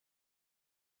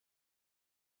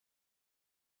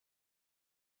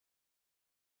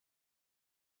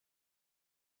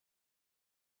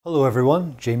Hello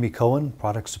everyone, Jamie Cohen,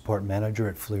 Product Support Manager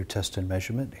at FLIR Test and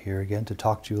Measurement, here again to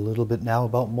talk to you a little bit now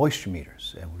about moisture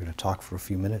meters. And we're going to talk for a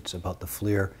few minutes about the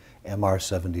FLIR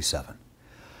MR77.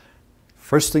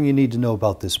 First thing you need to know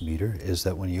about this meter is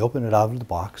that when you open it out of the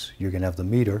box, you're going to have the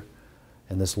meter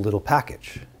and this little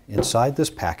package. Inside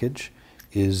this package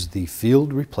is the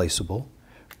field replaceable,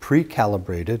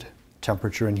 pre-calibrated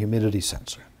temperature and humidity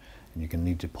sensor. And you're going to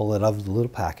need to pull it out of the little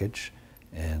package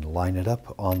and line it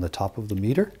up on the top of the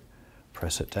meter,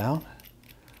 press it down,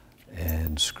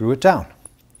 and screw it down.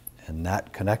 And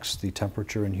that connects the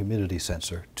temperature and humidity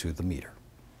sensor to the meter.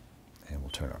 And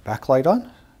we'll turn our backlight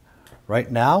on. Right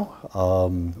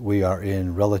now, we are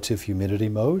in relative humidity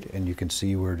mode, and you can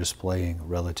see we're displaying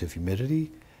relative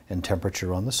humidity and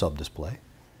temperature on the sub-display.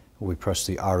 When we press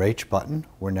the RH button,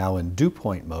 we're now in dew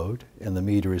point mode, and the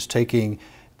meter is taking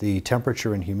the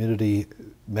temperature and humidity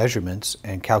measurements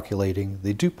and calculating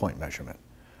the dew point measurement.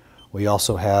 We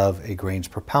also have a grains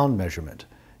per pound measurement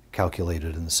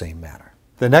calculated in the same manner.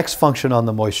 The next function on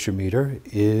the moisture meter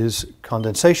is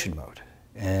condensation mode.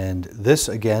 And this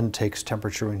again takes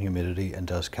temperature and humidity and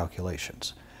does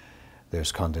calculations.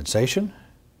 There's condensation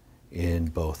in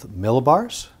both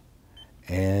millibars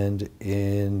and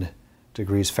in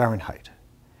degrees Fahrenheit.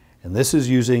 And this is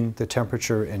using the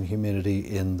temperature and humidity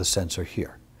in the sensor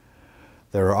here.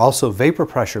 There are also vapor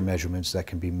pressure measurements that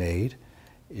can be made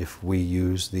if we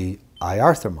use the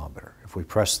IR thermometer. If we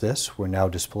press this, we're now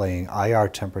displaying IR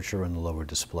temperature in the lower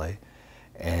display,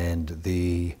 and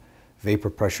the vapor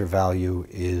pressure value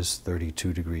is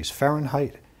 32 degrees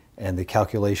Fahrenheit, and the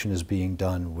calculation is being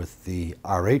done with the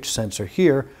RH sensor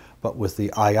here, but with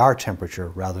the IR temperature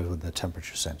rather than the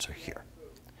temperature sensor here.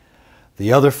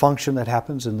 The other function that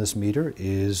happens in this meter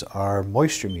is our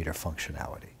moisture meter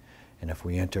functionality. And if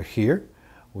we enter here,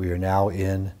 we are now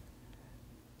in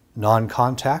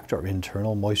non-contact or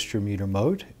internal moisture meter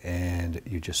mode, and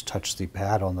you just touch the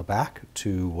pad on the back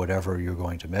to whatever you're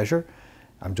going to measure.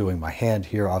 I'm doing my hand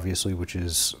here, obviously, which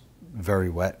is very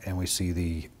wet, and we see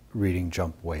the reading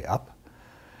jump way up.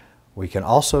 We can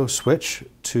also switch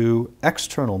to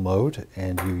external mode,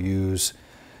 and you use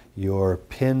your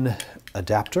pin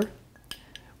adapter.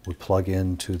 We plug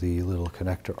into the little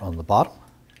connector on the bottom.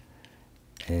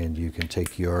 And you can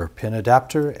take your pin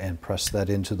adapter and press that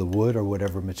into the wood or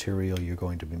whatever material you're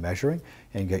going to be measuring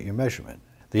and get your measurement.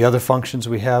 The other functions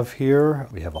we have here,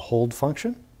 we have a hold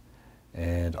function,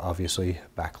 and obviously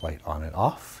backlight on and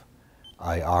off,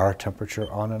 IR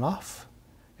temperature on and off,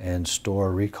 and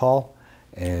store recall.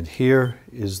 And here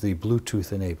is the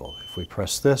Bluetooth enable. If we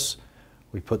press this,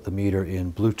 we put the meter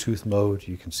in Bluetooth mode.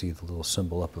 You can see the little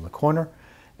symbol up in the corner,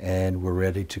 and we're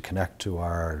ready to connect to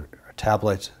our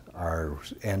tablet, our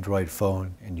Android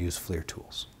phone, and use FLIR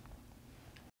tools.